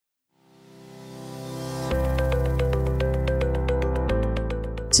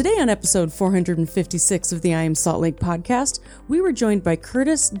Today on episode 456 of the I Am Salt Lake podcast, we were joined by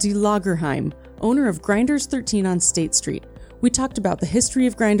Curtis de Lagerheim, owner of Grinders 13 on State Street. We talked about the history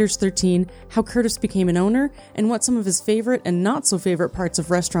of Grinders 13, how Curtis became an owner, and what some of his favorite and not so favorite parts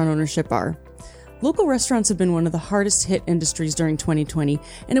of restaurant ownership are. Local restaurants have been one of the hardest hit industries during 2020,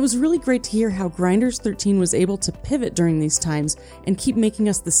 and it was really great to hear how Grinders 13 was able to pivot during these times and keep making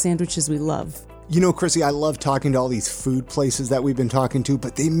us the sandwiches we love. You know, Chrissy, I love talking to all these food places that we've been talking to,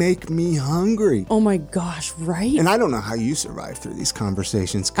 but they make me hungry. Oh my gosh, right? And I don't know how you survive through these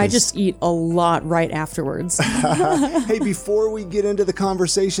conversations. I just eat a lot right afterwards. Hey, before we get into the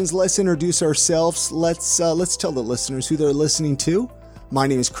conversations, let's introduce ourselves. Let's tell the listeners who they're listening to. My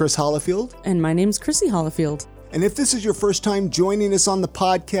name is Chris Hollifield. And my name's Chrissy Hollifield. And if this is your first time joining us on the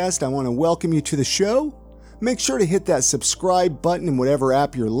podcast, I want to welcome you to the show. Make sure to hit that subscribe button in whatever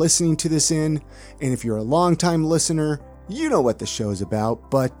app you're listening to this in. And if you're a longtime listener, you know what the show is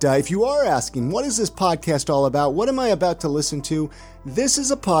about. But if you are asking, what is this podcast all about? What am I about to listen to? This is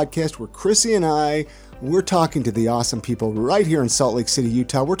a podcast where Chrissy and we're talking to the awesome people right here in Salt Lake City,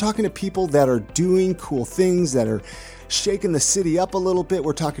 Utah. We're talking to people that are doing cool things, that are shaking the city up a little bit.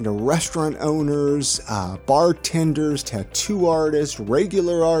 We're talking to restaurant owners, bartenders, tattoo artists,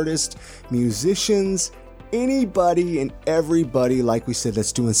 regular artists, musicians, anybody and everybody, like we said,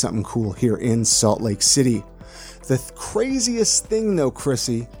 that's doing something cool here in Salt Lake City. The craziest thing, though,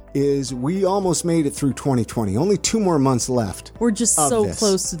 Chrissy, is we almost made it through 2020. Only 2 more months left. We're just so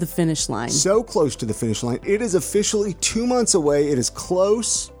close to the finish line. So close to the finish line. It is officially 2 months away. It is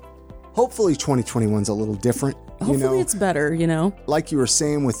close. Hopefully 2021's a little different. Hopefully it's better, Like you were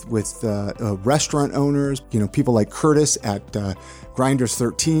saying with restaurant owners, people like Curtis at Grinders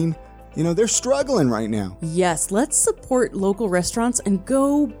 13. They're struggling right now. Yes, let's support local restaurants and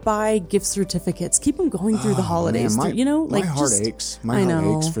go buy gift certificates. Keep them going through the holidays. Man, my heart aches. My heart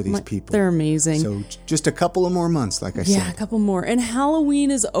aches for these people. They're amazing. So just a couple of more months, like I said. Yeah, a couple more. And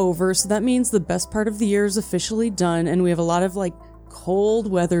Halloween is over, so that means the best part of the year is officially done, and we have a lot of cold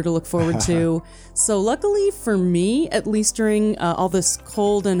weather to look forward to. So luckily for me, at least during all this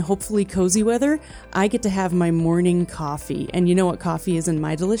cold and hopefully cozy weather, I get to have my morning coffee. And you know what coffee is in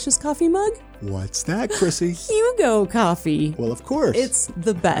my delicious coffee mug? What's that, Chrissy? Hugo coffee. Well, of course. It's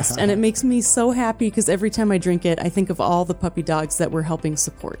the best. And it makes me so happy because every time I drink it, I think of all the puppy dogs that we're helping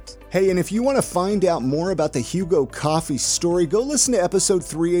support. Hey, and if you want to find out more about the Hugo coffee story, go listen to episode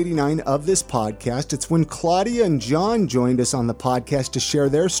 389 of this podcast. It's when Claudia and John joined us on the podcast to share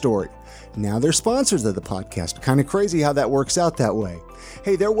their story. Now they're sponsors of the podcast. Kind of crazy how that works out that way.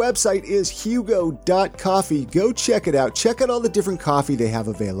 Hey, their website is hugo.coffee. Go check it out. Check out all the different coffee they have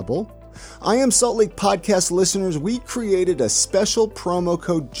available. I Am Salt Lake podcast listeners, we created a special promo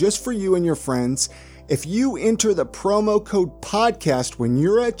code just for you and your friends. If you enter the promo code podcast when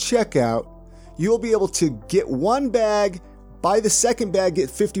you're at checkout, you'll be able to get 1 bag, buy the second bag, get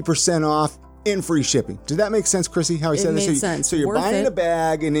 50% off, and free shipping. Did that make sense, Chrissy? How I said that? It made sense. So you're buying a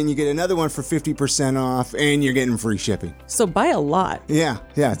bag, and then you get another one for 50% off, and you're getting free shipping. So buy a lot. Yeah.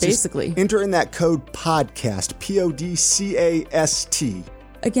 Basically. Enter in that code podcast, PODCAST.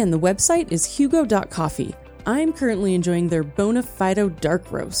 Again, the website is hugo.coffee. I'm currently enjoying their Bonafido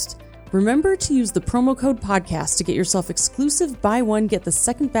Dark Roast. Remember to use the promo code podcast to get yourself exclusive buy one, get the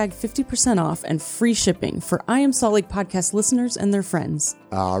second bag 50% off and free shipping for I Am Salt Lake podcast listeners and their friends.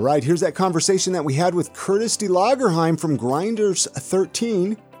 All right, here's that conversation that we had with Curtis de Lagerheim from Grinders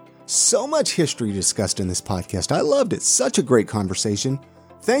 13. So much history discussed in this podcast. I loved it. Such a great conversation.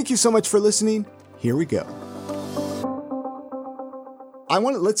 Thank you so much for listening. Here we go.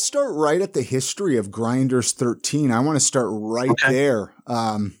 Let's start right at the history of Grinders 13. I want to start right there.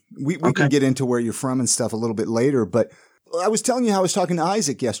 We can get into where you're from and stuff a little bit later, but I was telling you how I was talking to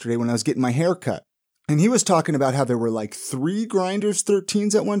Isaac yesterday when I was getting my hair cut, and he was talking about how there were 3 Grinders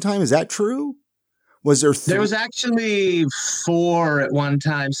 13s at one time. Is that true? Was there 3? There was actually 4 at one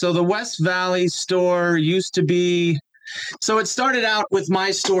time. So the West Valley store used to be... So it started out with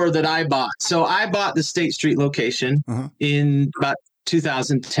my store that I bought. So I bought the State Street location in about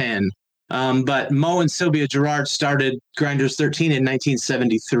 2010. But Mo and Sylvia Gerard started Grinders 13 in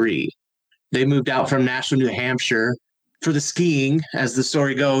 1973. They moved out from Nashua, New Hampshire for the skiing, as the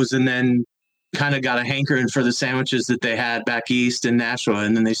story goes, and then kind of got a hankering for the sandwiches that they had back east in Nashua,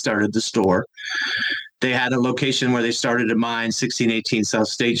 and then they started the store. They had a location where they started at mine, 1618 South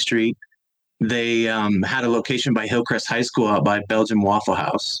State Street. They had a location by Hillcrest High School out by Belgium Waffle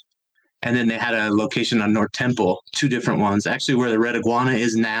House. And then they had a location on North Temple, 2 different ones. Actually, where the Red Iguana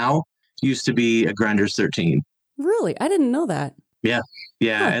is now used to be a Grinders 13. Really? I didn't know that. Yeah. Huh.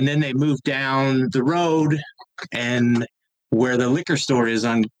 And then they moved down the road, and where the liquor store is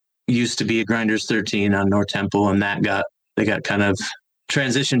on, used to be a Grinders 13 on North Temple, and they got kind of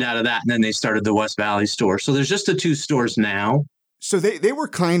transitioned out of that, and then they started the West Valley store. So there's just the two stores now. So they were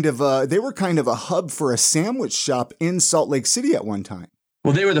kind of a hub for a sandwich shop in Salt Lake City at one time.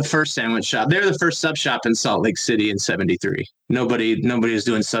 Well, they were the first sandwich shop. They were the first sub shop in Salt Lake City in 73. Nobody was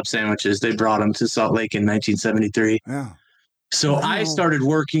doing sub sandwiches. They brought them to Salt Lake in 1973. Yeah. So I started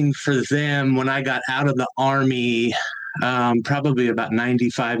working for them when I got out of the Army, probably about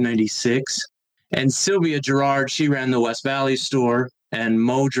 95, 96. And Sylvia Gerard, she ran the West Valley store. And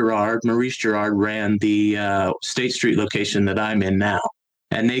Maurice Gerard ran the State Street location that I'm in now.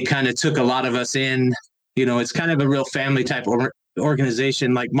 And they kind of took a lot of us in. You know, it's kind of a real family type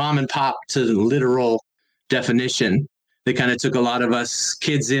organization, like mom and pop to the literal definition. They kind of took a lot of us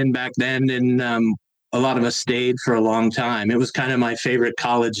kids in back then, and a lot of us stayed for a long time. It was kind of my favorite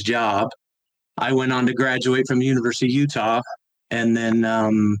college job. I went on to graduate from University of Utah, and then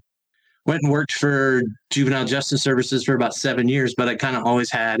went and worked for Juvenile Justice Services for about 7 years, but I kind of always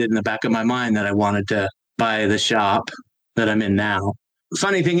had it in the back of my mind that I wanted to buy the shop that I'm in now. The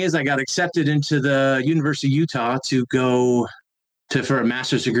funny thing is I got accepted into the University of Utah to go for a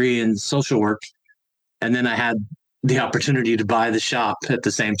master's degree in social work. And then I had the opportunity to buy the shop at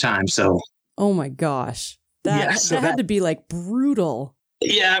the same time. So, oh my gosh, that had to be like brutal.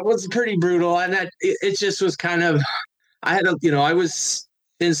 Yeah, it was pretty brutal. And it just was kind of, I was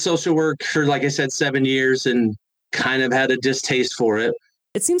in social work for, like I said, 7 years and kind of had a distaste for it.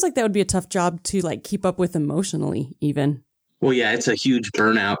 It seems like that would be a tough job to like keep up with emotionally even. Well, yeah, it's a huge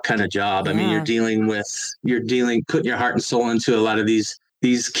burnout kind of job. Yeah. I mean, you're putting your heart and soul into a lot of these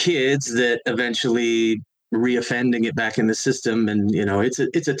kids that eventually reoffend and get back in the system. And, you know, it's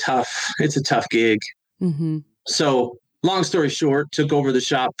a tough gig. Mm-hmm. So long story short, took over the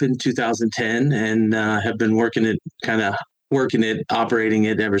shop in 2010 and have been working it, operating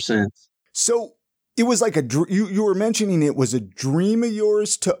it ever since. So it was like you were mentioning it was a dream of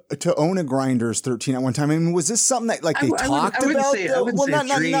yours to own a Grinders 13 at one time. I mean, was this something that they talked about?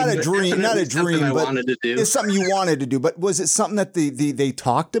 Not a dream, but wanted to do. It's something you wanted to do. But was it something that they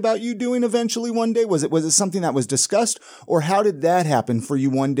talked about you doing eventually one day? Was it something that was discussed, or how did that happen for you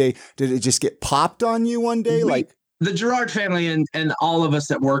one day? Did it just get popped on you one day? The Gerard family and all of us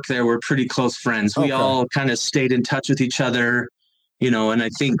that work there were pretty close friends. We all kind of stayed in touch with each other, you know, and I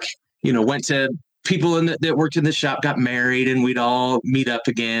think, you know, went to people that worked in the shop, got married, and we'd all meet up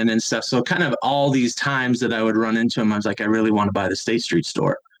again and stuff. So kind of all these times that I would run into them, I was like, I really want to buy the State Street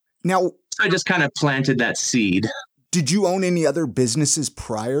store. Now, so I just kind of planted that seed. Did you own any other businesses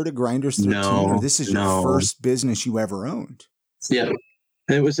prior to Grinders 13? No. Or this is your first business you ever owned? Yeah.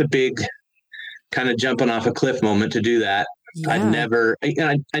 It was a big kind of jumping off a cliff moment to do that. Yeah.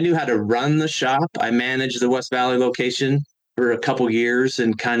 I knew how to run the shop. I managed the West Valley location for a couple years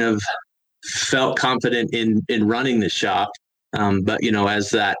and kind of felt confident in running the shop. But, you know,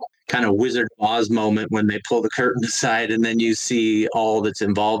 as that kind of Wizard of Oz moment when they pull the curtain aside and then you see all that's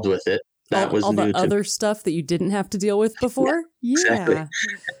involved with it, that was all new the other stuff that you didn't have to deal with before. Yeah.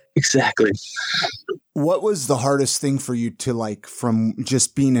 Exactly. What was the hardest thing for you to from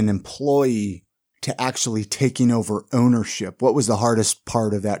just being an employee to actually taking over ownership? What was the hardest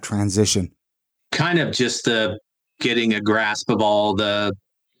part of that transition? Kind of just getting a grasp of all the,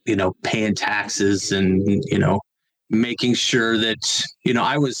 you know, paying taxes and, you know, making sure that, you know,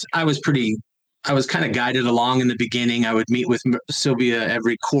 I was kind of guided along in the beginning. I would meet with Sylvia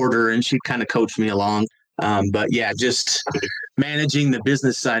every quarter and she'd kind of coach me along. But yeah, just managing the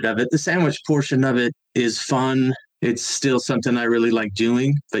business side of it. The sandwich portion of it is fun. It's still something I really like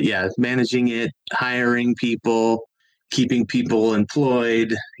doing, but yeah, managing it, hiring people, keeping people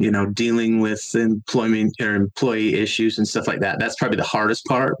employed, you know, dealing with employment or employee issues and stuff like that. That's probably the hardest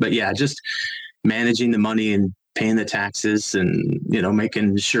part. But yeah, just managing the money and paying the taxes and, you know,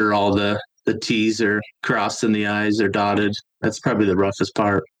 making sure all the T's are crossed and the I's are dotted. That's probably the roughest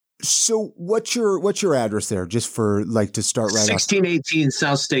part. So what's your address there, just for to start right 1618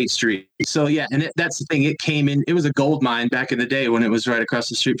 South State Street. So yeah, and that's the thing. It came in, it was a gold mine back in the day when it was right across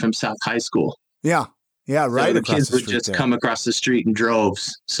the street from South High School. Yeah. Yeah, right. So the kids would just come across the street in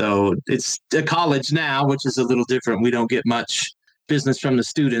droves. So it's a college now, which is a little different. We don't get much business from the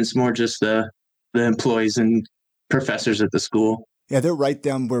students, more just the employees and professors at the school. Yeah, they're right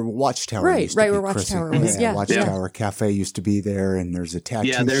down where Watchtower used to be. Right, where Watchtower was. Yeah. Watchtower Cafe used to be there, and there's a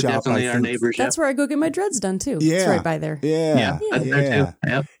tattoo shop. Yeah, they're definitely our neighbors. That's where I go get my dreads done, too. Yeah. It's right by there. Yeah. That's there, too.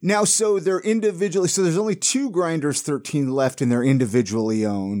 Yep. Now, so they're individually, so there's only 2 Grinders 13 left, and they're individually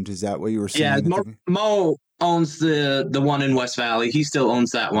owned. Is that what you were saying? Yeah, Mo owns the one in West Valley. He still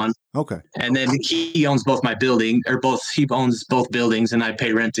owns that one. Okay. And then he owns both my building, he owns both buildings, and I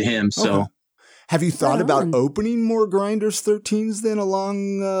pay rent to him. So. Okay. Have you thought about opening more Grinders 13s then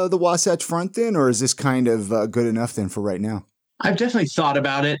along the Wasatch Front then, or is this kind of good enough then for right now? I've definitely thought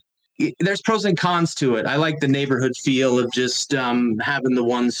about it. There's pros and cons to it. I like the neighborhood feel of just having the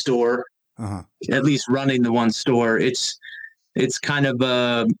one store, at least running the one store. It's kind of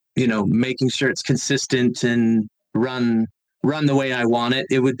making sure it's consistent and run the way I want it.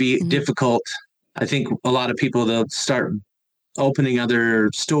 It would be difficult. I think a lot of people, they'll start opening other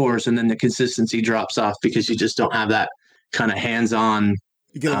stores and then the consistency drops off because you just don't have that kind of hands-on.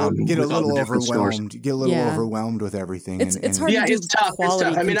 You get a little overwhelmed. You get a little overwhelmed with everything. It's hard to do. It's tough.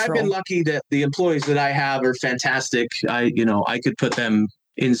 I mean, I've been lucky that the employees that I have are fantastic. I could put them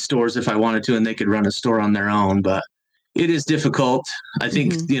in stores if I wanted to, and they could run a store on their own. But it is difficult. I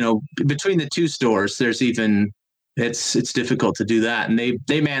think between the two stores, it's difficult to do that, and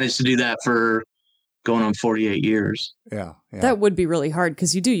they managed to do that for going on 48 years. Yeah. That would be really hard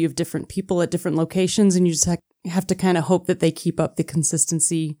because you have different people at different locations, and you just have to kind of hope that they keep up the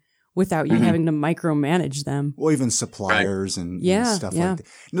consistency without you having to micromanage them. Well, even suppliers and stuff like that.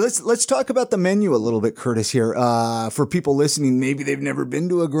 Now, let's talk about the menu a little bit, Curtis, here. For people listening, maybe they've never been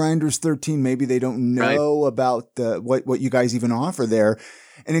to a Grinders 13. Maybe they don't know about what you guys even offer there.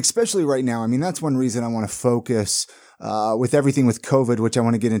 And especially right now, I mean, that's one reason I want to focus with everything with COVID, which I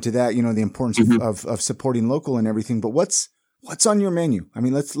want to get into that, the importance of supporting local and everything. But what's on your menu? I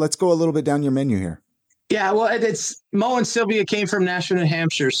mean, let's go a little bit down your menu here. Yeah, well, it's Mo and Sylvia came from Nashua, New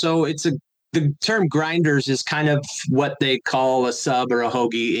Hampshire. So the term Grinders is kind of what they call a sub or a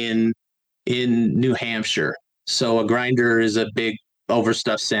hoagie in New Hampshire. So a grinder is a big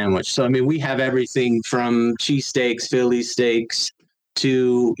overstuffed sandwich. So, I mean, we have everything from cheesesteaks, Philly steaks,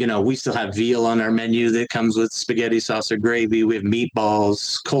 to, we still have veal on our menu that comes with spaghetti sauce or gravy. We have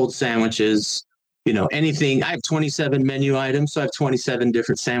meatballs, cold sandwiches, anything. I have 27 menu items. So I have 27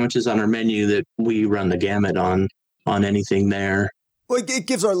 different sandwiches on our menu that we run the gamut on anything there. Well, it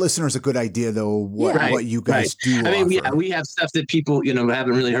gives our listeners a good idea, though, what you guys do. I mean, we have stuff that people,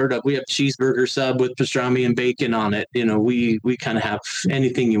 haven't really heard of. We have cheeseburger sub with pastrami and bacon on it. We kind of have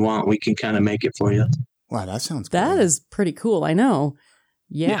anything you want. We can kind of make it for you. Wow, that sounds good. That is pretty cool. I know.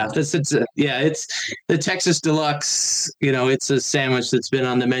 Yeah. It's the Texas Deluxe. It's a sandwich that's been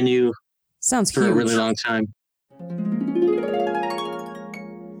on the menu for a really long time.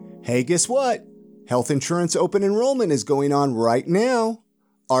 Hey, guess what? Health insurance open enrollment is going on right now.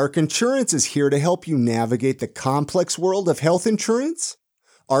 Arc Insurance is here to help you navigate the complex world of health insurance.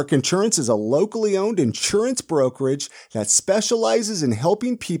 Arc Insurance is a locally owned insurance brokerage that specializes in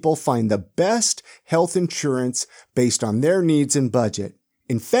helping people find the best health insurance based on their needs and budget.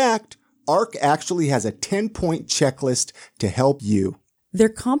 In fact, Arc actually has a 10-point checklist to help you. Their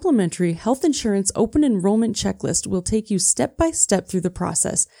complimentary health insurance open enrollment checklist will take you step by step through the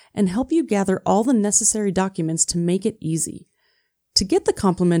process and help you gather all the necessary documents to make it easy. To get the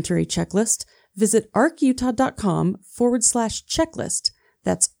complimentary checklist, visit arcutah.com/checklist.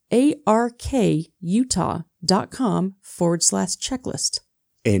 That's arkutah.com/checklist.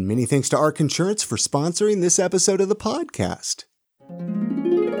 And many thanks to Arc Insurance for sponsoring this episode of the podcast.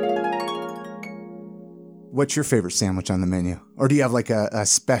 What's your favorite sandwich on the menu? Or do you have like a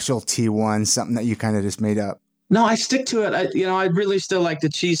specialty one, something that you kind of just made up? No, I stick to it. I really still like the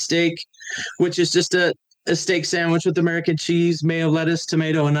cheesesteak, which is just a steak sandwich with American cheese, mayo, lettuce,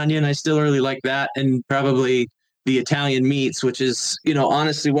 tomato, and onion. I still really like that. And probably the Italian meats, which is,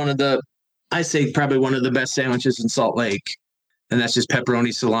 honestly probably one of the best sandwiches in Salt Lake. And that's just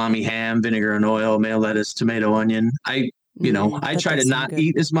pepperoni, salami, ham, vinegar and oil, mayo, lettuce, tomato, onion. I try to not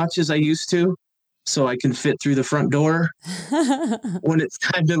eat as much as I used to, so I can fit through the front door when it's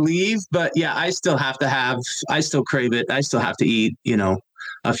time to leave. But yeah, I still crave it. I still have to eat,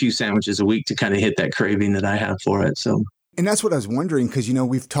 a few sandwiches a week to kind of hit that craving that I have for it. So. And that's what I was wondering, because,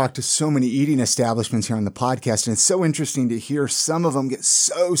 we've talked to so many eating establishments here on the podcast, and it's so interesting to hear some of them get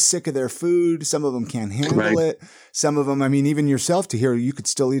so sick of their food. Some of them can't handle it. Some of them, I mean, even yourself, to hear you could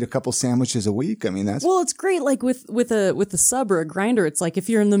still eat a couple sandwiches a week. I mean, it's great. Like with a sub or a grinder, it's like if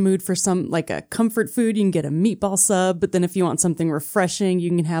you're in the mood for some, like a comfort food, you can get a meatball sub. But then if you want something refreshing, you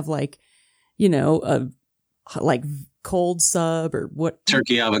can have a cold sub or what,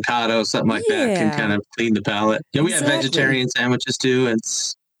 turkey avocado, something like that can kind of clean the palate. We have vegetarian sandwiches too.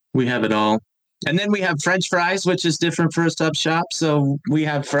 We have it all. And then we have French fries, which is different for a sub shop. So we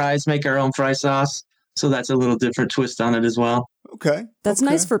have fries, make our own fry sauce. So that's a little different twist on it as well. Okay. That's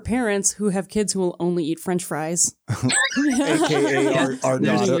nice for parents who have kids who will only eat French fries. AKA our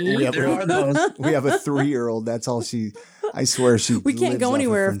daughter. There are those. We have a 3-year-old. That's all she I swear we can't go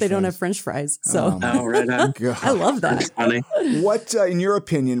anywhere if they don't have French fries. So, right on. I love that. That's funny. What, in your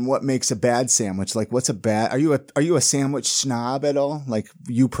opinion, what makes a bad sandwich? Like, what's a bad? Are you a sandwich snob at all? Like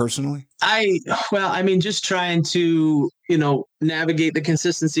you personally? Just trying to navigate the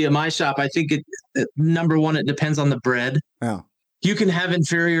consistency of my shop. I think number one, it depends on the bread. Yeah. You can have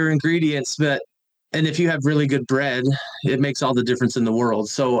inferior ingredients, and if you have really good bread, it makes all the difference in the world.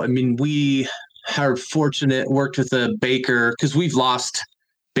 So, I mean, we are fortunate, worked with a baker, because we've lost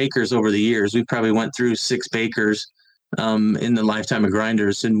bakers over the years. We probably went through 6 bakers in the lifetime of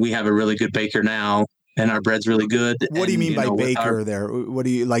Grinders, and we have a really good baker now, and our bread's really good. What do you mean by baker there? What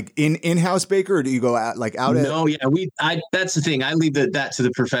do you like in-house baker, or do you go out out? No, that's the thing. I leave that to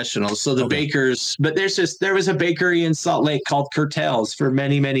the professionals. So the bakers, but there was a bakery in Salt Lake called Curtels for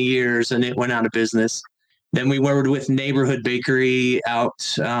many, many years, and it went out of business. Then we worked with Neighborhood Bakery out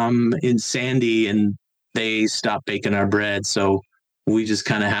in Sandy, and they stopped baking our bread. So we just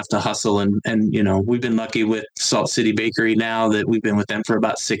kind of have to hustle. And we've been lucky with Salt City Bakery now that we've been with them for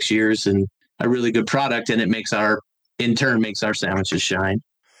about 6 years, and a really good product. And it makes our sandwiches shine.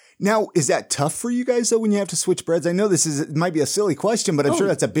 Now, is that tough for you guys, though, when you have to switch breads? I know it might be a silly question, but I'm sure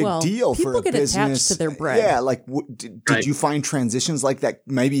that's a big deal for a business. People get attached to their bread. Yeah, like, did you find transitions like that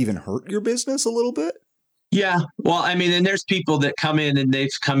maybe even hurt your business a little bit? Yeah. Well, I mean, and there's people that come in, and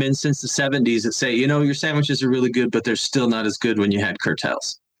they've come in since the 70s that say, your sandwiches are really good, but they're still not as good when you had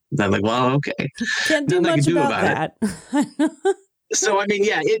Curtels. And I'm like, well, okay. Can't do much about that. So, I mean,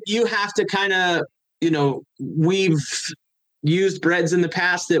 you have to kind of, we've used breads in the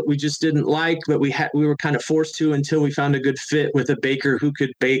past that we just didn't like, but we were kind of forced to until we found a good fit with a baker who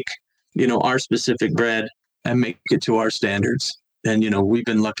could bake, our specific bread and make it to our standards. And, we've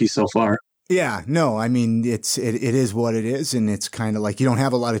been lucky so far. Yeah, no, I mean, it is what it is. And it's kind of like, you don't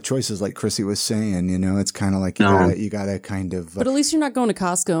have a lot of choices, like Chrissy was saying, it's kind of like you gotta kind of. But at least you're not going to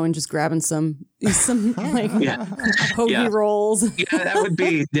Costco and just grabbing some like hoagie rolls. Yeah, that would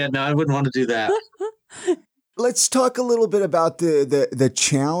be, no, I wouldn't want to do that. Let's talk a little bit about the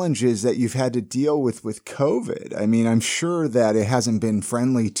challenges that you've had to deal with COVID. I mean, I'm sure that it hasn't been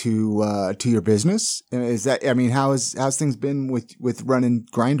friendly to your business. How's things been with running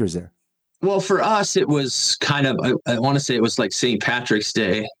Grinders there? Well, for us, it was kind of, I want to say it was like St. Patrick's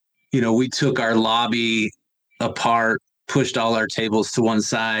Day. We took our lobby apart, pushed all our tables to one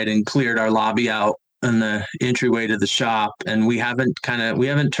side, and cleared our lobby out in the entryway to the shop. And we haven't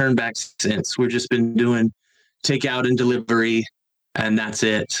turned back since. We've just been doing takeout and delivery, and that's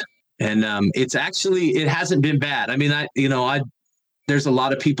it. And it hasn't been bad. I mean, there's a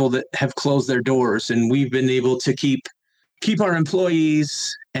lot of people that have closed their doors, and we've been able to keep our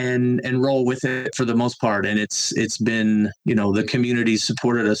employees and roll with it for the most part. And it's been, the community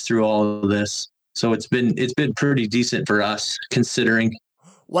supported us through all of this. So it's been pretty decent for us considering.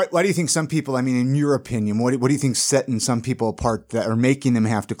 Why do you think some people, I mean, in your opinion, what do you think setting some people apart that are making them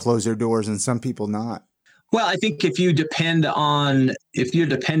have to close their doors and some people not? Well, I think if you're depending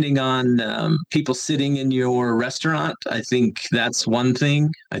on people sitting in your restaurant, I think that's one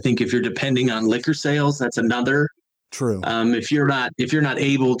thing. I think if you're depending on liquor sales, that's another. True. If you're not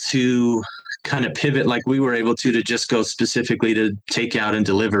able to kind of pivot like we were able to just go specifically to takeout and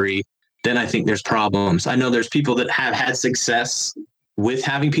delivery, then I think there's problems. I know there's people that have had success with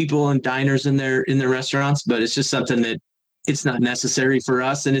having people and diners in their restaurants, but it's just something that it's not necessary for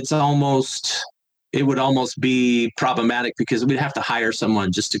us. And it would almost be problematic because we'd have to hire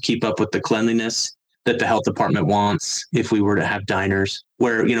someone just to keep up with the cleanliness that the health department wants if we were to have diners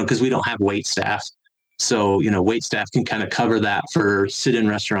where, because we don't have wait staff. So, wait staff can kind of cover that for sit-in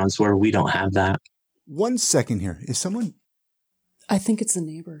restaurants where we don't have that. 1 second here. Is someone? I think it's the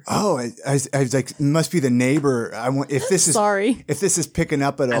neighbor. Oh, I was like, it must be the neighbor. If this is picking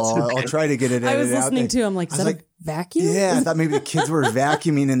up at all, okay. I'll try to get it. I was listening too. I'm like, is that a vacuum? Yeah, I thought maybe the kids were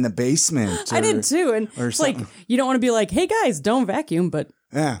vacuuming in the basement. I did too. And it's like, you don't want to be like, hey guys, don't vacuum, but.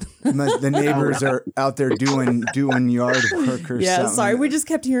 Yeah, the neighbors are out there doing yard work or something. Yeah, sorry, we just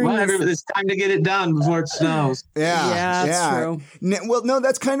kept hearing it's time to get it done before it snows. Yeah, that's true. Well, no,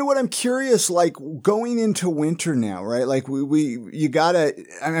 that's kind of what I'm curious, like going into winter now, right? Like you gotta,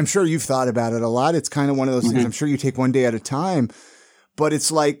 I'm sure you've thought about it a lot. It's kind of one of those things I'm sure you take one day at a time, but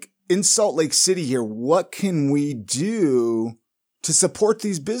it's like in Salt Lake City here, what can we do to support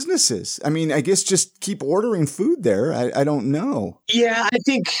these businesses? I mean, I guess just keep ordering food there. I don't know. Yeah, I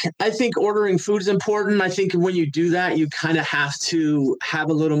think ordering food is important. I think when you do that, you kind of have to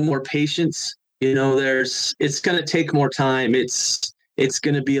have a little more patience. It's going to take more time. It's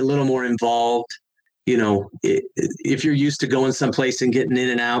going to be a little more involved. If you're used to going someplace and getting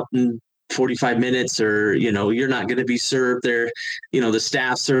in and out in 45 minutes, or, you're not going to be served there. The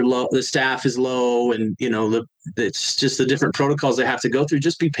staff is low, and, it's just the different protocols they have to go through.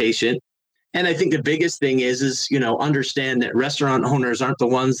 Just be patient. And I think the biggest thing is, understand that restaurant owners aren't the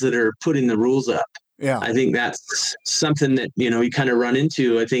ones that are putting the rules up. Yeah. I think that's something that, you kind of run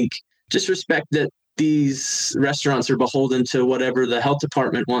into. I think just respect that these restaurants are beholden to whatever the health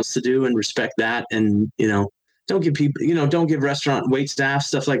department wants to do, and respect that. And, don't give restaurant wait staff,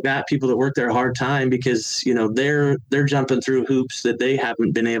 stuff like that, people that work there, a hard time, because, they're jumping through hoops that they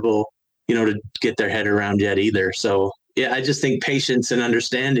haven't been able, to get their head around yet either. So, yeah, I just think patience and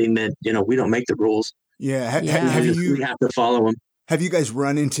understanding that, we don't make the rules. Yeah. We have to follow them. Have you guys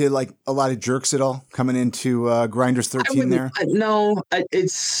run into like a lot of jerks at all coming into Grinders 13 there? No,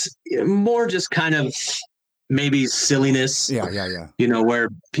 it's more just kind of maybe silliness. Yeah. Where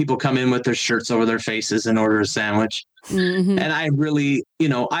people come in with their shirts over their faces and order a sandwich. Mm-hmm. And I really,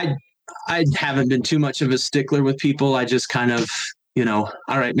 I haven't been too much of a stickler with people. I just kind of, all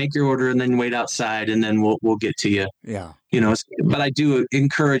right, make your order and then wait outside, and then we'll get to you. Yeah. But I do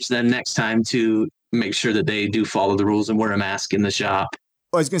encourage them next time to make sure that they do follow the rules and wear a mask in the shop.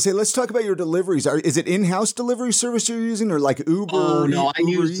 I was going to say, let's talk about your deliveries. Is it in-house delivery service you're using, or like Uber? Oh no, I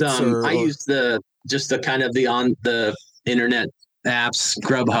use the kind of on the internet apps,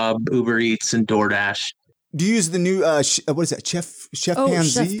 Grubhub, Uber Eats, and DoorDash. Do you use the new what is that, Chef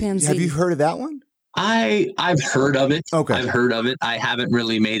Panzi? Chef Panzi. Have you heard of that one? I've heard of it. Okay, I've heard of it. I haven't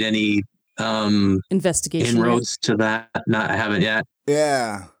really made any investigation inroads to that. No, I haven't yet.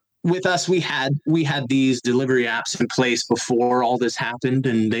 Yeah. With us, we had these delivery apps in place before all this happened,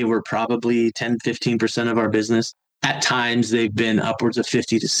 and they were probably 10-15% of our business. At times, they've been upwards of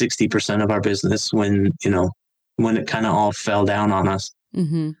 50 to 60% of our business when it kind of all fell down on us.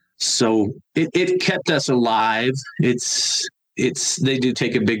 Mm-hmm. So it kept us alive. They do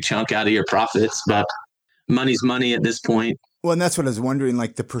take a big chunk out of your profits, but money's money at this point. Well, and that's what I was wondering,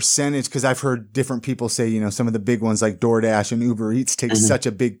 like the percentage, because I've heard different people say, some of the big ones like DoorDash and Uber Eats take such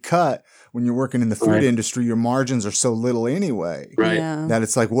a big cut when you're working in the food industry. Your margins are so little anyway, right? Yeah. That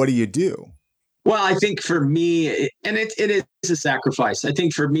it's like, what do you do? Well, I think for me, and it is a sacrifice. I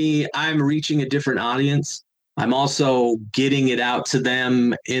think for me, I'm reaching a different audience. I'm also getting it out to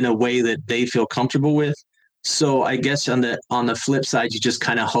them in a way that they feel comfortable with. So I guess on the flip side, you just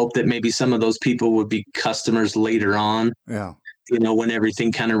kind of hope that maybe some of those people would be customers later on. Yeah. When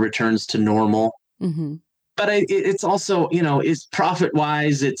everything kind of returns to normal. Mm-hmm. But it's also, it's profit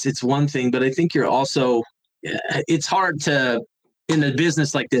wise, it's one thing, but I think you're also, it's hard to, in a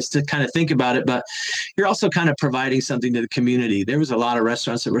business like this, to kind of think about it, but you're also kind of providing something to the community. There was a lot of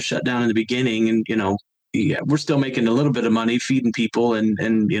restaurants that were shut down in the beginning, and, we're still making a little bit of money feeding people and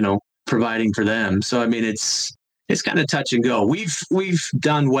providing for them. So, I mean, it's kind of touch and go. We've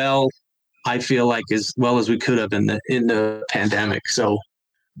done well, I feel like, as well as we could have in the pandemic. So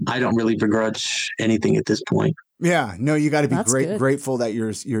I don't really begrudge anything at this point. Yeah, no, you got to be grateful that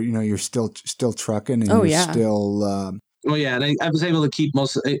you're still trucking, and still. Well, yeah, and I was able to keep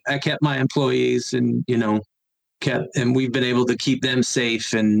I kept my employees, and and we've been able to keep them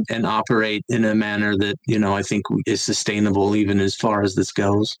safe and operate in a manner that, I think is sustainable even as far as this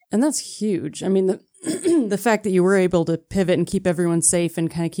goes. And that's huge. I mean, the fact that you were able to pivot and keep everyone safe and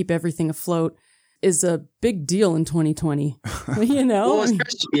kind of keep everything afloat is a big deal in 2020, Well,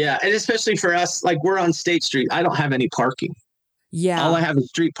 especially for us, like we're on State Street. I don't have any parking. Yeah. All I have is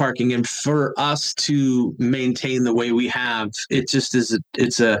street parking. And for us to maintain the way we have, it just is,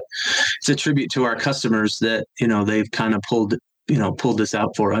 it's a tribute to our customers that, they've kind of pulled this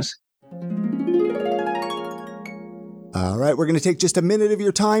out for us. All right, we're going to take just a minute of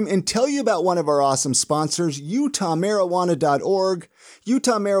your time and tell you about one of our awesome sponsors, UtahMarijuana.org.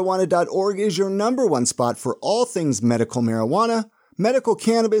 UtahMarijuana.org is your #1 spot for all things medical marijuana, medical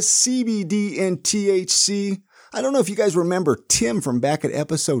cannabis, CBD, and THC. I don't know if you guys remember Tim from back at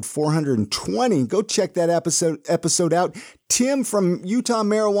episode 420. Go check that episode out. Tim from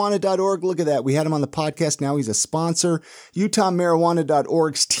UtahMarijuana.org. Look at that. We had him on the podcast. Now he's a sponsor.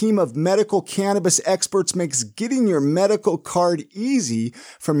 UtahMarijuana.org's team of medical cannabis experts makes getting your medical card easy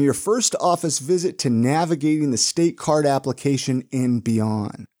from your first office visit to navigating the state card application and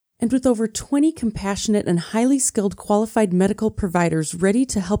beyond. And with over 20 compassionate and highly skilled qualified medical providers ready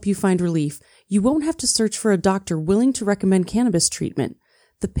to help you find relief, you won't have to search for a doctor willing to recommend cannabis treatment.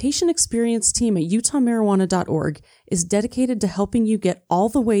 The patient experience team at UtahMarijuana.org is dedicated to helping you get all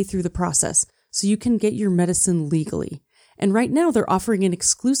the way through the process so you can get your medicine legally. And right now they're offering an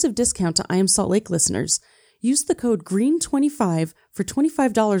exclusive discount to I Am Salt Lake listeners. Use the code GREEN25 for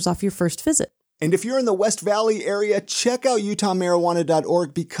 $25 off your first visit. And if you're in the West Valley area, check out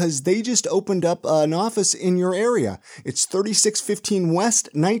utahmarijuana.org because they just opened up an office in your area. It's 3615 West,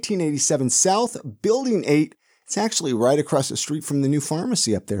 1987 South, Building 8. It's actually right across the street from the new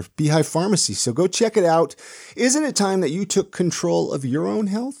pharmacy up there, Beehive Pharmacy. So go check it out. Isn't it time that you took control of your own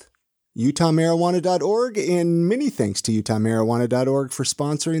health? utahmarijuana.org, and many thanks to utahmarijuana.org for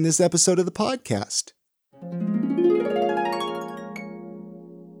sponsoring this episode of the podcast.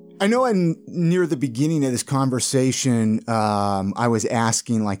 I know near the beginning of this conversation, I was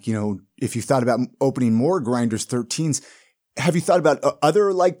asking, if you thought about opening more Grinders 13s. Have you thought about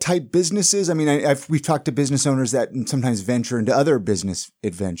other type businesses? I mean, we've talked to business owners that sometimes venture into other business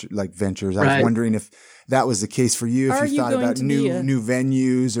ventures. I was wondering if that was the case for you. If you thought about new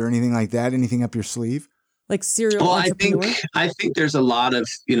venues or anything like that, anything up your sleeve? Like serial entrepreneur? I think there's a lot of,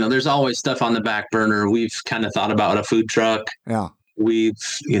 there's always stuff on the back burner. We've kind of thought about a food truck. Yeah. We've,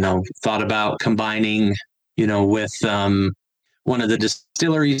 thought about combining, with one of the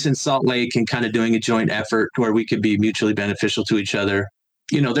distilleries in Salt Lake and kind of doing a joint effort where we could be mutually beneficial to each other.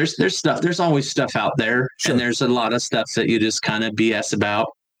 There's stuff, there's always stuff out there. Sure. And there's a lot of stuff that you just kind of BS about.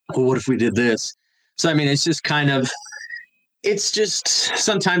 Well, what if we did this? So, I mean, sometimes it's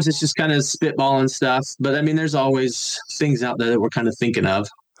just kind of spitballing stuff. But I mean, there's always things out there that we're kind of thinking of.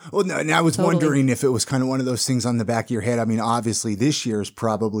 Well, no, and I was wondering if it was kind of one of those things on the back of your head. I mean, obviously this year is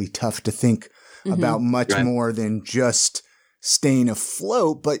probably tough to think about much more than just staying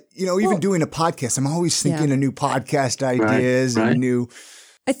afloat. But, even doing a podcast, I'm always thinking of new podcast ideas and new.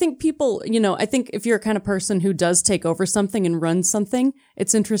 I think people, I think if you're a kind of person who does take over something and run something,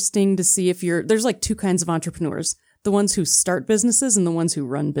 it's interesting to see there's two kinds of entrepreneurs, the ones who start businesses and the ones who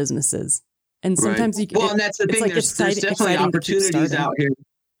run businesses. And sometimes you can. Well, and that's the thing. There's definitely opportunities out here.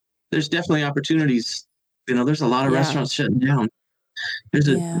 There's definitely opportunities. There's a lot of restaurants shutting down. There's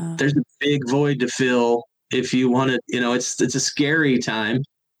a big void to fill if you want to, it's a scary time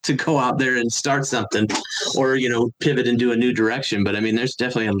to go out there and start something or, pivot into a new direction. But I mean, there's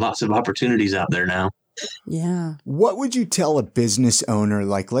definitely lots of opportunities out there now. Yeah. What would you tell a business owner?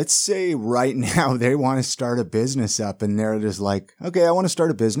 Let's say right now they want to start a business up and they're just like, okay, I want to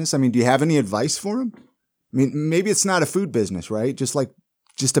start a business. I mean, do you have any advice for them? I mean, maybe it's not a food business, right? Just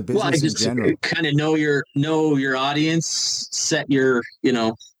a business in general. Kind of know your audience, set your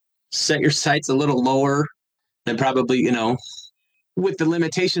sights a little lower than probably, with the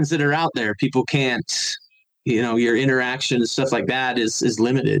limitations that are out there. People can't, your interaction and stuff like that is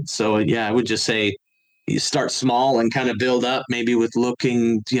limited. So yeah, I would just say you start small and kind of build up, maybe with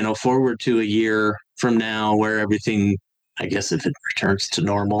looking, forward to a year from now where everything, I guess if it returns to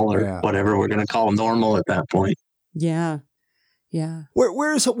normal or whatever we're going to call normal at that point. Yeah. Yeah.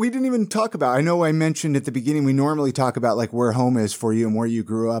 We didn't even talk about, I know I mentioned at the beginning, we normally talk about where home is for you and where you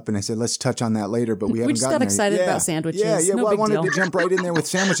grew up. And I said, let's touch on that later, but we haven't gotten there. We just got excited about sandwiches. Yeah. No I wanted to jump right in there with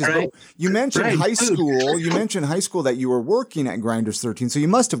sandwiches. Right. But you mentioned high school. You mentioned high school that you were working at Grinders 13. So you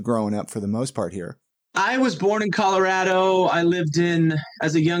must have grown up for the most part here. I was born in Colorado.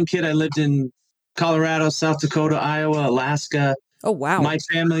 As a young kid, I lived in Colorado, South Dakota, Iowa, Alaska. Oh, wow. My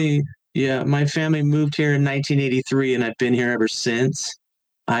family moved here in 1983, and I've been here ever since.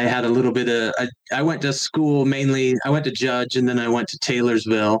 I had a little bit I went to school mainly. I went to Judge, and then I went to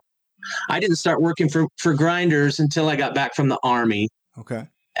Taylorsville. I didn't start working for Grinders until I got back from the Army. Okay.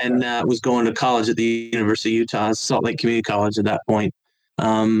 And was going to college at the University of Utah, Salt Lake Community College at that point.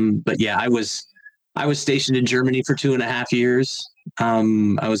 But yeah, I was stationed in Germany for 2.5 years.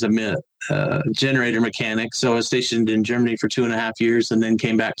 I was a generator mechanic. So I was stationed in Germany for 2.5 years and then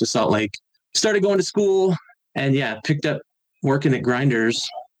came back to Salt Lake, started going to school and picked up working at Grinders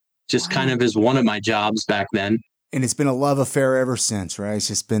just kind of as one of my jobs back then. And it's been a love affair ever since, right? It's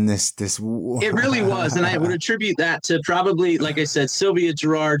just been this. It really was. And I would attribute that to probably, like I said, Sylvia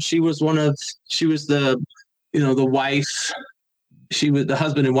Gerard. She was the wife. She was the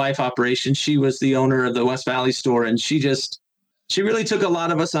husband and wife operation. She was the owner of the West Valley store. And she really took a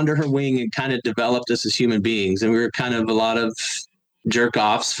lot of us under her wing and kind of developed us as human beings. And we were kind of a lot of jerk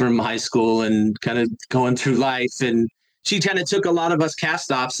offs from high school and kind of going through life. And she kind of took a lot of us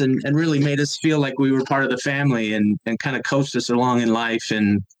cast offs and really made us feel like we were part of the family and kind of coached us along in life.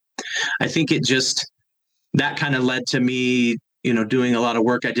 And I think that kind of led to me, doing a lot of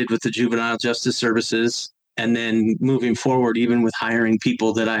work I did with the Juvenile Justice Services. And then moving forward, even with hiring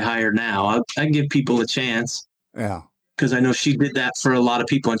people that I hire now, I give people a chance. Yeah. Because I know she did that for a lot of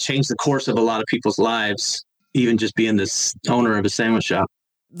people and changed the course of a lot of people's lives, even just being this owner of a sandwich shop.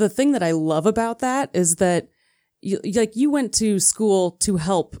 The thing that I love about that is that you went to school to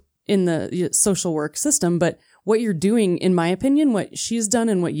help in the social work system, but what you're doing, in my opinion, what she's done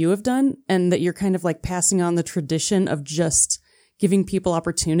and what you have done, and that you're kind of like passing on the tradition of just giving people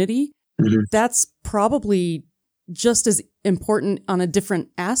opportunity, that's probably just as important on a different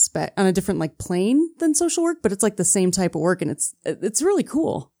aspect, on a different like plane than social work, but it's like the same type of work, and it's really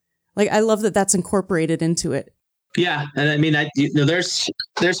cool. Like, I love that that's incorporated into it. Yeah. And I mean,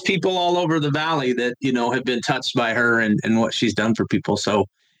 there's people all over the valley that, have been touched by her and what she's done for people. So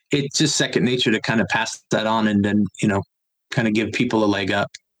it's just second nature to kind of pass that on and then, kind of give people a leg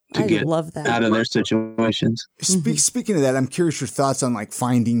up to get out of their situations. Speaking of that, I'm curious your thoughts on like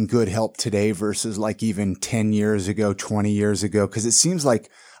finding good help today versus like even 10 years ago, 20 years ago, because it seems like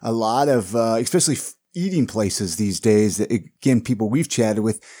a lot of, especially eating places these days, that again, people we've chatted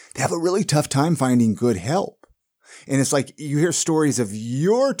with, they have a really tough time finding good help. And it's like you hear stories of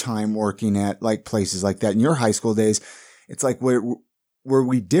your time working at like places like that in your high school days. It's like, were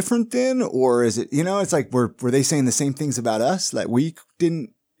we different then? Or is it, it's like, were they saying the same things about us that we didn't,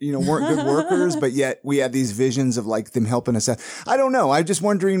 weren't good workers, but yet we had these visions of like them helping us out? I don't know. I'm just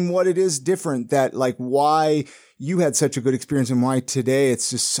wondering what it is different, that like why you had such a good experience and why today it's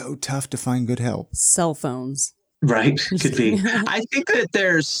just so tough to find good help. Cell phones. Right. Could be. I think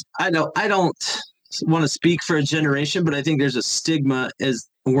that I don't want to speak for a generation, but I think there's a stigma as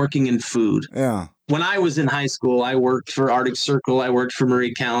working in food. Yeah. When I was in high school, I worked for Arctic Circle. I worked for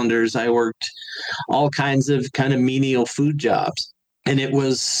Marie Callender's. I worked all kinds of kind of menial food jobs. And it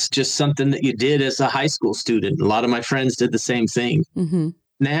was just something that you did as a high school student. A lot of my friends did the same thing. Mm-hmm.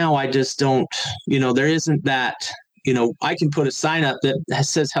 Now I just don't, there isn't that, I can put a sign up that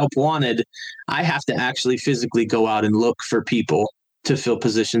says help wanted. I have to actually physically go out and look for people to fill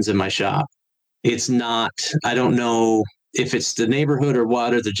positions in my shop. It's not, I don't know if it's the neighborhood or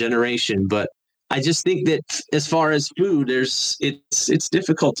what, or the generation, but I just think that as far as food, it's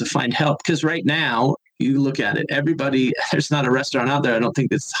difficult to find help, because right now you look at it, there's not a restaurant out there I don't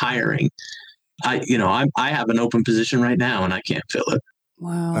think that's hiring. I have an open position right now and I can't fill it.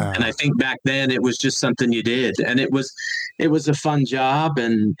 Wow. And I think back then it was just something you did, and it was a fun job,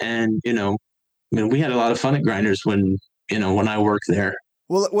 and we had a lot of fun at Grinders when I worked there.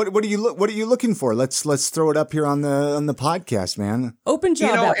 Well, what are you looking for? Let's throw it up here on the podcast, man. Open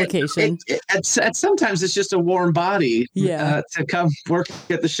job application. Sometimes it's just a warm body to come work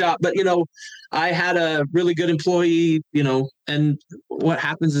at the shop. But, I had a really good employee, and what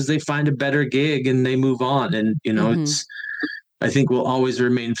happens is they find a better gig and they move on. And, I think we'll always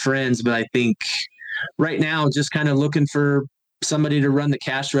remain friends. But I think right now, just kind of looking for somebody to run the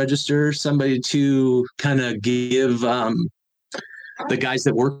cash register, somebody to kind of give the guys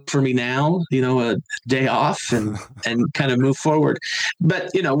that work for me now, a day off and kind of move forward.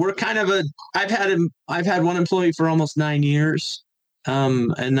 But, we're kind of I've had one employee for almost 9 years.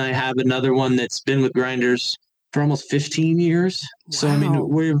 And I have another one that's been with Grinders for almost 15 years. Wow. So, I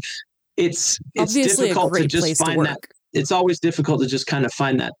mean, it's obviously difficult to just find that. It's always difficult to just kind of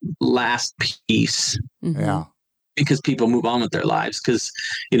find that last piece. Mm-hmm. Yeah. Because people move on with their lives, because,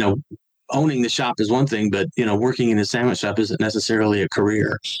 owning the shop is one thing, but, working in a sandwich shop isn't necessarily a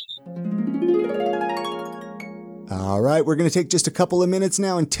career. All right, we're going to take just a couple of minutes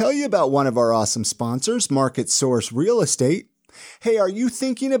now and tell you about one of our awesome sponsors, Market Source Real Estate. Hey, are you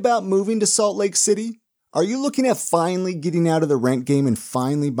thinking about moving to Salt Lake City? Are you looking at finally getting out of the rent game and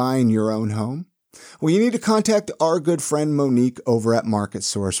finally buying your own home? Well, you need to contact our good friend Monique over at Market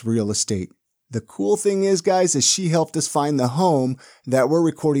Source Real Estate. The cool thing is, guys, is she helped us find the home that we're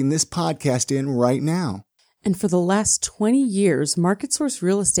recording this podcast in right now. And for the last 20 years, Market Source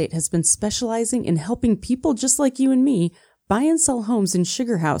Real Estate has been specializing in helping people just like you and me buy and sell homes in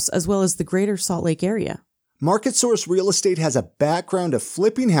Sugar House, as well as the greater Salt Lake area. Market Source Real Estate has a background of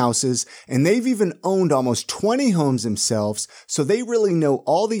flipping houses, and they've even owned almost 20 homes themselves, so they really know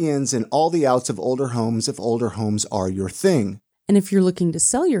all the ins and all the outs of older homes if older homes are your thing. And if you're looking to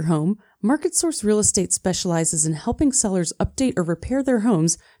sell your home, Market Source Real Estate specializes in helping sellers update or repair their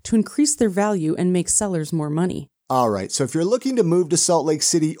homes to increase their value and make sellers more money. All right, so if you're looking to move to Salt Lake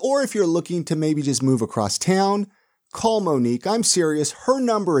City, or if you're looking to maybe just move across town, call Monique. I'm serious. Her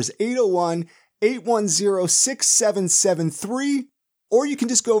number is 801-810-6773. Or you can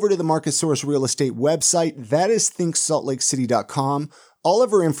just go over to the Market Source Real Estate website. That is thinksaltlakecity.com. All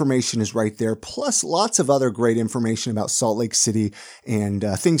of her information is right there, plus lots of other great information about Salt Lake City and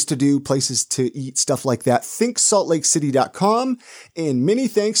things to do, places to eat, stuff like that. thinksaltlakecity.com. And many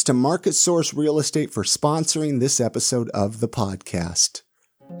thanks to Market Source Real Estate for sponsoring this episode of the podcast.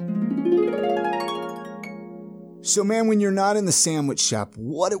 So, man, when you're not in the sandwich shop,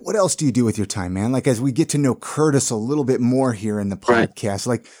 what else do you do with your time, man? Like, as we get to know Curtis a little bit more here in the podcast,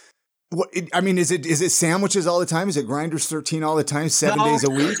 like, I mean, is it sandwiches all the time? Is it Grinders 13 all the time, 7 days a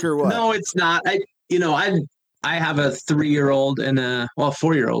week, or what? No, it's not. I have a 3-year-old and a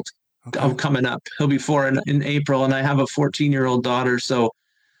 4-year-old. Okay. Coming up. He'll be 4 in April, and I have a 14-year-old daughter. So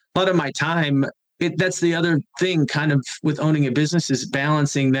a lot of my time, that's the other thing kind of with owning a business is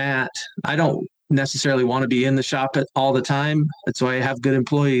balancing that. I don't necessarily want to be in the shop all the time. That's why I have good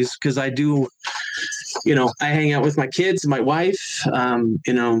employees, because I do, I hang out with my kids, my wife.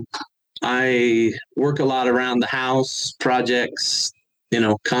 I work a lot around the house, projects,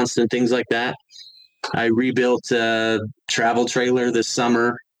 constant things like that. I rebuilt a travel trailer this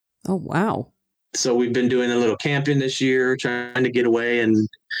summer. Oh, wow. So we've been doing a little camping this year, trying to get away and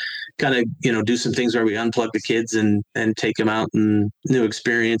kind of, do some things where we unplug the kids and take them out and new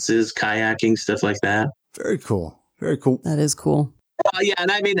experiences, kayaking, stuff like that. Very cool. Very cool. That is cool. Yeah. And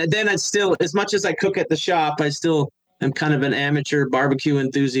I mean, then it's still, as much as I cook at the shop, I still am kind of an amateur barbecue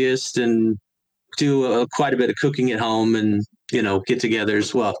enthusiast and do quite a bit of cooking at home and,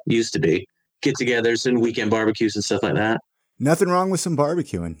 get-togethers. Well, used to be get-togethers and weekend barbecues and stuff like that. Nothing wrong with some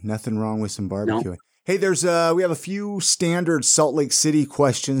barbecuing. No. Hey, we have a few standard Salt Lake City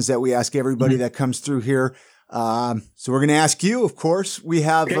questions that we ask everybody that comes through here. So we're going to ask you, of course. We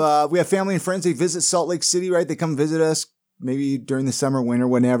have family and friends. They visit Salt Lake City, right? They come visit us maybe during the summer, winter,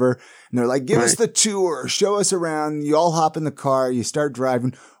 whenever. And they're like, give us the tour, show us around. You all hop in the car, you start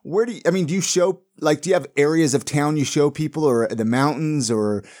driving. Do you have areas of town you show people, or the mountains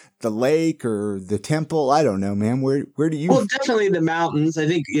or the lake or the temple? I don't know, man. Where do you? Well, definitely the mountains. I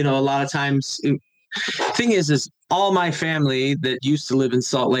think, a lot of times, thing is all my family that used to live in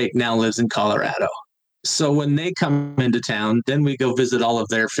Salt Lake now lives in Colorado. So when they come into town, then we go visit all of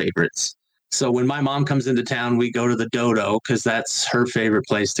their favorites. So when my mom comes into town, we go to the Dodo because that's her favorite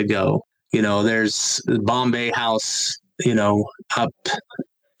place to go. There's the Bombay House, up.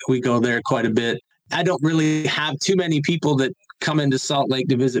 We go there quite a bit. I don't really have too many people that come into Salt Lake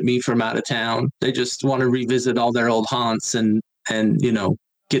to visit me from out of town. They just want to revisit all their old haunts and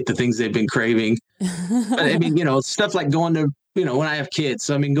get the things they've been craving. But I mean, stuff like going to, when I have kids.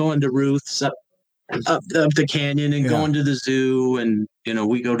 So I mean, going to Ruth's up the canyon and going to the zoo, and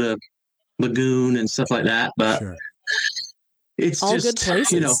we go to Lagoon and stuff like that. But it's all just good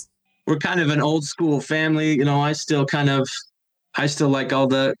places. We're kind of an old school family. I still like all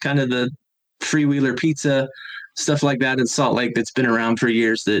the kind of the freewheeler pizza stuff like that in Salt Lake that's been around for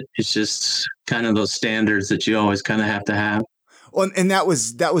years. That it's just kind of those standards that you always kind of have to have. Well, and that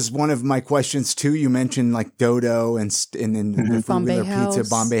was one of my questions too. You mentioned like Dodo and then the freewheeler pizza,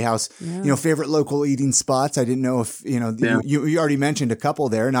 Bombay House. Yeah. Favorite local eating spots. I didn't know if you already mentioned a couple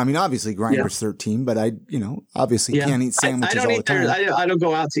there, and I mean obviously Grinders 13, but I obviously can't eat sandwiches all the time. I don't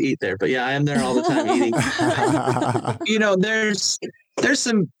go out to eat there, but yeah, I am there all the time eating. There's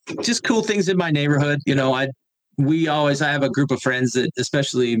some just cool things in my neighborhood. I have a group of friends that,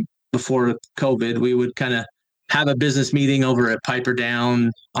 especially before COVID, we would kind of have a business meeting over at Piper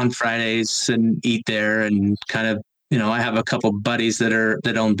Down on Fridays and eat there, and kind of, I have a couple buddies that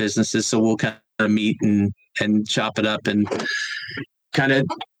own businesses. So we'll kind of meet and chop it up and kind of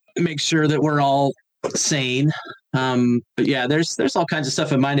make sure that we're all sane. But yeah, there's all kinds of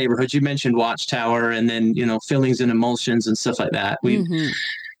stuff in my neighborhood. You mentioned Watchtower, and then, fillings and emulsions and stuff like that.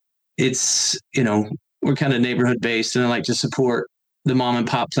 It's, we're kind of neighborhood based, and I like to support the mom and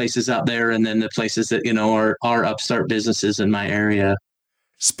pop places out there, and then the places that, are upstart businesses in my area.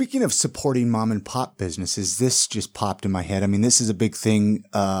 Speaking of supporting mom and pop businesses, this just popped in my head. I mean, this is a big thing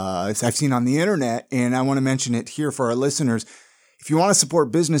I've seen on the internet, and I want to mention it here for our listeners. If you want to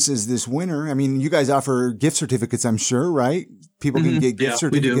support businesses this winter, I mean, you guys offer gift certificates, I'm sure, right? People can get gift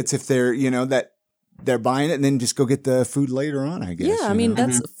certificates if they're, that they're buying it, and then just go get the food later on, I guess. Yeah, I mean,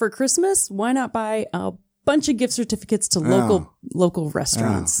 that's for Christmas. Why not buy a bunch of gift certificates to local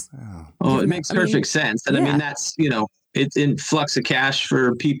restaurants? Oh, it makes perfect sense. And I mean, that's, it's an influx of cash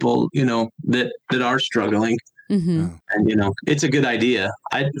for people, that are struggling. And, it's a good idea.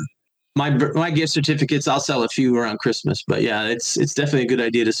 My gift certificates, I'll sell a few around Christmas, but yeah, it's definitely a good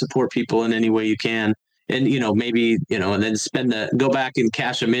idea to support people in any way you can. And, maybe, and then go back and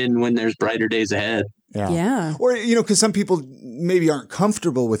cash them in when there's brighter days ahead. Yeah. Or, because some people maybe aren't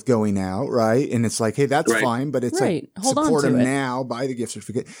comfortable with going out, right? And it's like, hey, that's fine, but it's like, support them now, buy the gift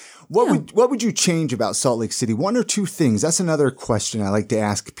certificate. What would you change about Salt Lake City? One or two things. That's another question I like to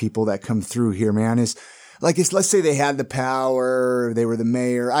ask people that come through here, man, is like, let's say they had the power, they were the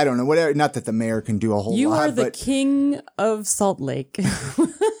mayor. I don't know, whatever. Not that the mayor can do a whole lot. You are the king of Salt Lake.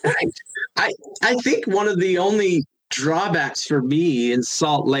 I think one of the only drawbacks for me in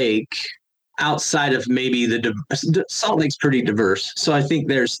Salt Lake, outside of maybe Salt Lake's pretty diverse. So I think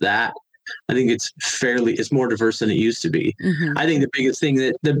there's that. I think it's more diverse than it used to be. Mm-hmm. I think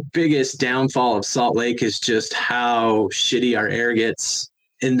the biggest downfall of Salt Lake is just how shitty our air gets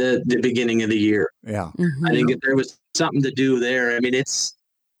in the beginning of the year. Yeah. Mm-hmm. I think if there was something to do there, I mean,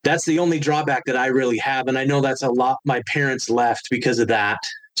 that's the only drawback that I really have. And I know that's a lot. My parents left because of that,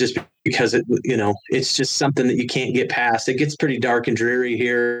 just because it's just something that you can't get past. It gets pretty dark and dreary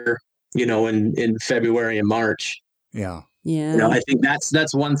here, in February and March. Yeah. Yeah. I think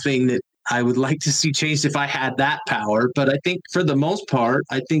that's one thing that I would like to see changed if I had that power. But I think for the most part,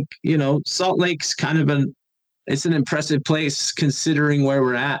 I think, Salt Lake's kind of it's an impressive place considering where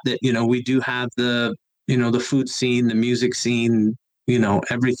we're at, that, we do have the food scene, the music scene,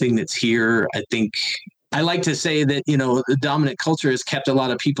 everything that's here. I think I like to say that, the dominant culture has kept a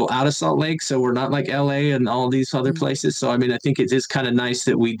lot of people out of Salt Lake. So we're not like LA and all these other places. So, I mean, I think it is kind of nice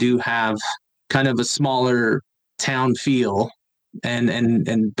that we do have kind of a smaller town feel,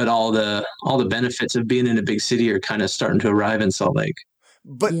 but all the benefits of being in a big city are kind of starting to arrive in Salt Lake.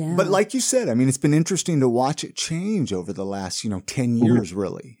 But like you said, I mean, it's been interesting to watch it change over the last, 10 years,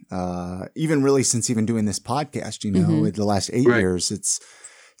 really. Even really since even doing this podcast, the last 8 years, it's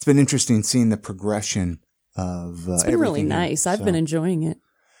been interesting seeing the progression of it's been really nice. I've been enjoying it.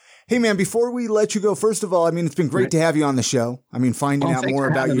 Hey, man, before we let you go, first of all, I mean, it's been great to have you on the show. I mean, finding out more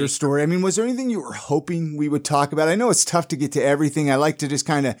about your story. I mean, was there anything you were hoping we would talk about? I know it's tough to get to everything. I like to just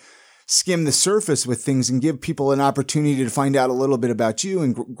kind of skim the surface with things and give people an opportunity to find out a little bit about you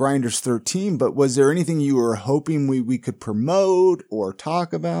and Grinders 13. But was there anything you were hoping we could promote or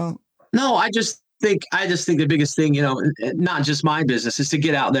talk about? No, I just think the biggest thing, not just my business, is to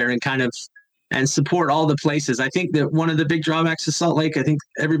get out there and kind of and support all the places. I think that one of the big drawbacks of Salt Lake, I think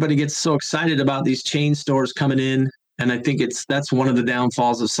everybody gets so excited about these chain stores coming in. And I think that's one of the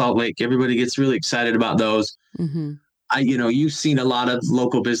downfalls of Salt Lake. Everybody gets really excited about those. Mm-hmm. You've seen a lot of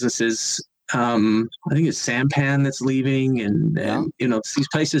local businesses. I think it's Sampan that's leaving and it's these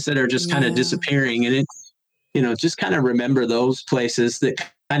places that are just kind of disappearing. And just kind of remember those places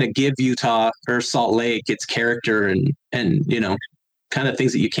that kind of give Utah or Salt Lake its character and kind of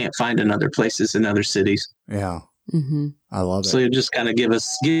things that you can't find in other places in other cities. Yeah. Mm-hmm. I love it. So you just kind of give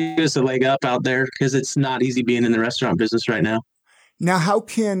us a leg up out there, because it's not easy being in the restaurant business right now. Now, how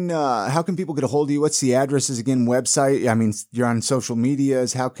can people get a hold of you? What's the addresses again? Website? I mean, you're on social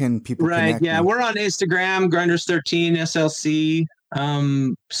medias. How can people connect? Yeah, we're on Instagram, Grinders 13 SLC,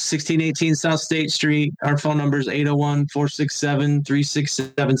 1618 South State Street. Our phone number is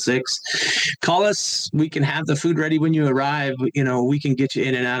 801-467-3676. Call us. We can have the food ready when you arrive. We can get you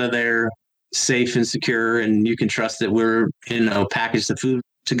in and out of there safe and secure, and you can trust that we're package the food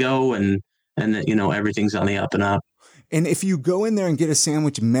to go and that everything's on the up and up. And if you go in there and get a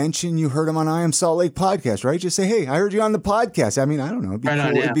sandwich, mention you heard him on I Am Salt Lake podcast, right? Just say, hey, I heard you on the podcast. I mean, I don't know.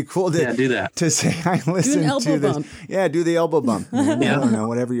 It'd be cool to do that. To say, I listened to this. Bump. Yeah, do the elbow bump. Man. I don't know,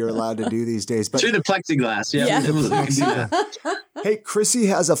 whatever you're allowed to do these days. But through the plexiglass. Yeah. We can do that. Hey, Chrissy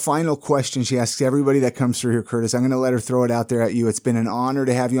has a final question. She asks everybody that comes through here, Curtis. I'm going to let her throw it out there at you. It's been an honor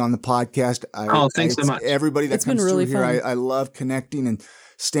to have you on the podcast. Thanks so much. Everybody that comes really through here, I love connecting and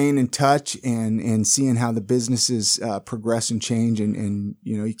staying in touch and seeing how the businesses progress and change and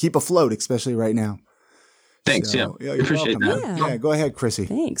you keep afloat, especially right now. Thanks. So, you're appreciate welcome, that. Yeah, go ahead, Chrissy.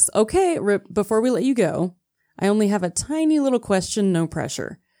 Thanks. Okay, before we let you go, I only have a tiny little question, no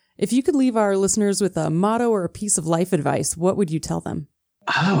pressure. If you could leave our listeners with a motto or a piece of life advice, what would you tell them?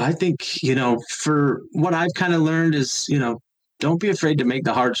 Oh, I think, for what I've kind of learned is, don't be afraid to make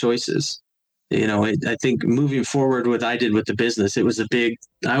the hard choices. I think moving forward, what I did with the business, it was I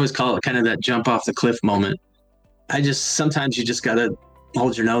always call it kind of that jump off the cliff moment. Sometimes you just got to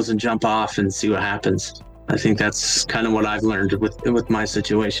hold your nose and jump off and see what happens. I think that's kind of what I've learned with my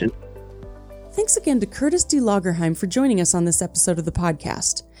situation. Thanks again to Curtis D. Lagerheim for joining us on this episode of the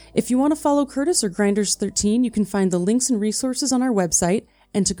podcast. If you want to follow Curtis or Grinders 13, you can find the links and resources on our website.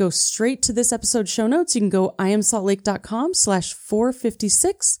 And to go straight to this episode's show notes, you can go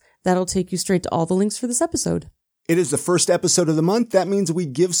iamsaltlake.com/456. That'll take you straight to all the links for this episode. It is the first episode of the month. That means we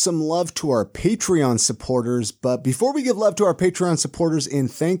give some love to our Patreon supporters. But before we give love to our Patreon supporters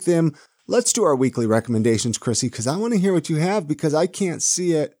and thank them, let's do our weekly recommendations, Chrissy, because I want to hear what you have, because I can't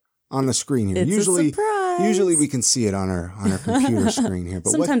see it on the screen here. It's a surprise. Usually we can see it on our computer screen here.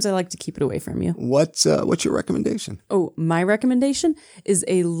 But sometimes I like to keep it away from you. What's your recommendation? Oh, my recommendation is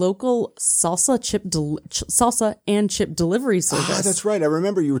a local salsa and chip delivery service. Ah, that's right. I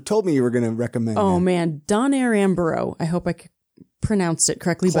remember you told me you were going to recommend that. Man, Don Air Ambro. I hope I pronounced it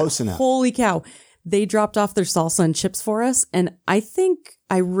correctly. Close enough. Holy cow. They dropped off their salsa and chips for us, and I think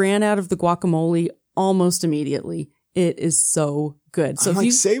I ran out of the guacamole almost immediately. It is so good. So I'm if like,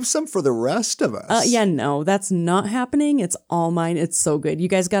 you save some for the rest of us. yeah, no, that's not happening. It's all mine. It's so good. You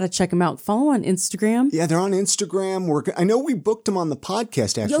guys got to check them out. Follow on Instagram. Yeah, they're on Instagram. I know we booked them on the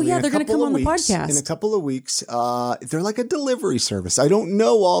podcast, actually. Oh, yeah, they're going to come on the podcast. In a couple of weeks. They're like a delivery service. I don't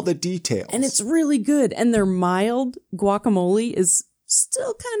know all the details. And it's really good. And their mild guacamole is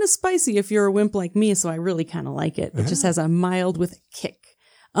still kind of spicy if you're a wimp like me, so I really kind of like it. It just has a mild with a kick.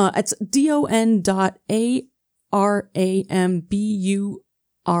 It's DON.ARAMBURU.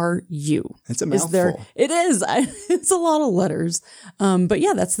 It's a mouthful. It is. It's a lot of letters. But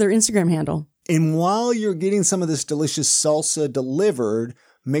yeah, that's their Instagram handle. And while you're getting some of this delicious salsa delivered,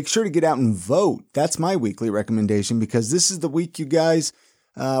 make sure to get out and vote. That's my weekly recommendation, because this is the week, you guys.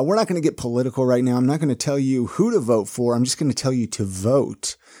 We're not going to get political right now. I'm not going to tell you who to vote for. I'm just going to tell you to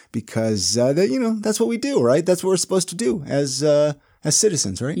vote, because that's what we do, right? That's what we're supposed to do as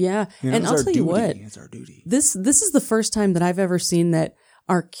citizens, right? Yeah. And I'll tell you what, it's our duty. This is the first time that I've ever seen that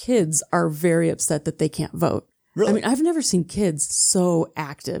our kids are very upset that they can't vote. Really? I mean, I've never seen kids so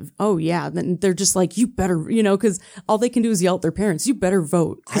active. Oh yeah. Then they're just like, you better, cause all they can do is yell at their parents. You better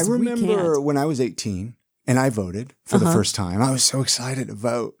vote. I remember when I was 18 and I voted for the first time. I was so excited to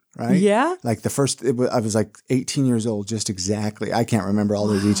vote. Right? Yeah. Like I was like 18 years old, just exactly. I can't remember all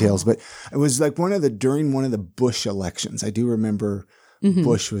the details, but it was like during one of the Bush elections. I do remember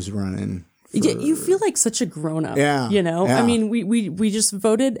Bush was running. Yeah, you feel like such a grown up. Yeah. Yeah. I mean, we just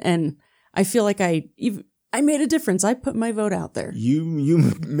voted, and I feel like I made a difference. I put my vote out there. You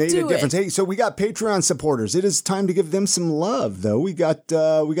made a difference. Hey, so we got Patreon supporters. It is time to give them some love, though. We got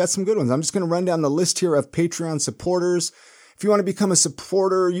some good ones. I'm just going to run down the list here of Patreon supporters. If you want to become a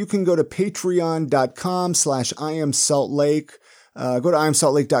supporter, you can go to patreon.com/IamSaltLake. Go to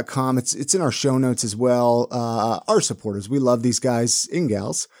IamSaltLake.com. It's in our show notes as well. Our supporters. We love these guys and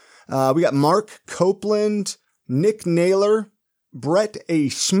gals. We got Mark Copeland, Nick Naylor, Brett A.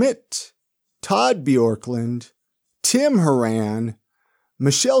 Schmidt, Todd Bjorkland, Tim Horan,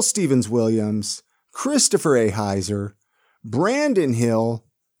 Michelle Stevens-Williams, Christopher A. Heiser, Brandon Hill,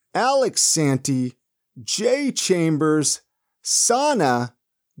 Alex Santee, Jay Chambers, Sana,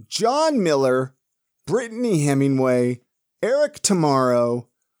 John Miller, Brittany Hemingway, Eric Tomorrow,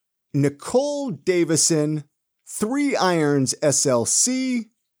 Nicole Davison, 3 Irons SLC,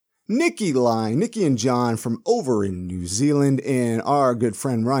 Nikki and John from over in New Zealand, and our good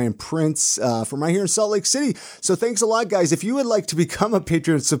friend Ryan Prince from right here in Salt Lake City. So thanks a lot, guys. If you would like to become a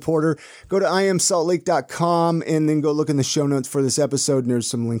Patreon supporter, go to IamSaltLake.com and then go look in the show notes for this episode, and there's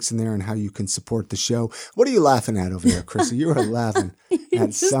some links in there on how you can support the show. What are you laughing at over there, Chrissy? You were laughing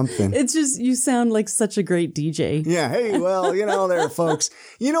at something. It's just, you sound like such a great DJ. Yeah. Hey, well, there, folks.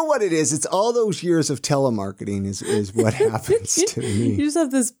 You know what it is? It's all those years of telemarketing is what happens to me. You just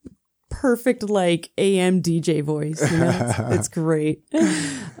have this perfect AM DJ voice. It's great.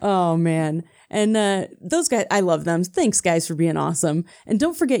 Oh man. And those guys, I love them. Thanks, guys, for being awesome. And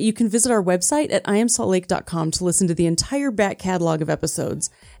don't forget, you can visit our website at IamSaltLake.com to listen to the entire back catalog of episodes.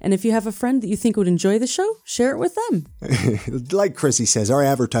 And if you have a friend that you think would enjoy the show, share it with them. Like Chrissy says, our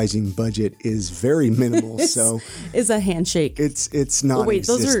advertising budget is very minimal. It's a handshake. It's not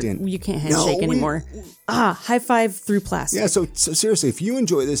existent. You can't handshake anymore. High five through plastic. Yeah, so seriously, if you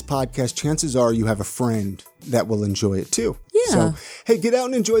enjoy this podcast, chances are you have a friend that will enjoy it too. Yeah. So, hey, get out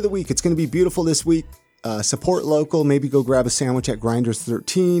and enjoy the week. It's going to be beautiful this week. Support local. Maybe go grab a sandwich at Grinders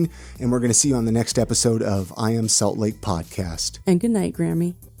 13. And we're going to see you on the next episode of I Am Salt Lake Podcast. And good night,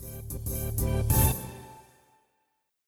 Grammy.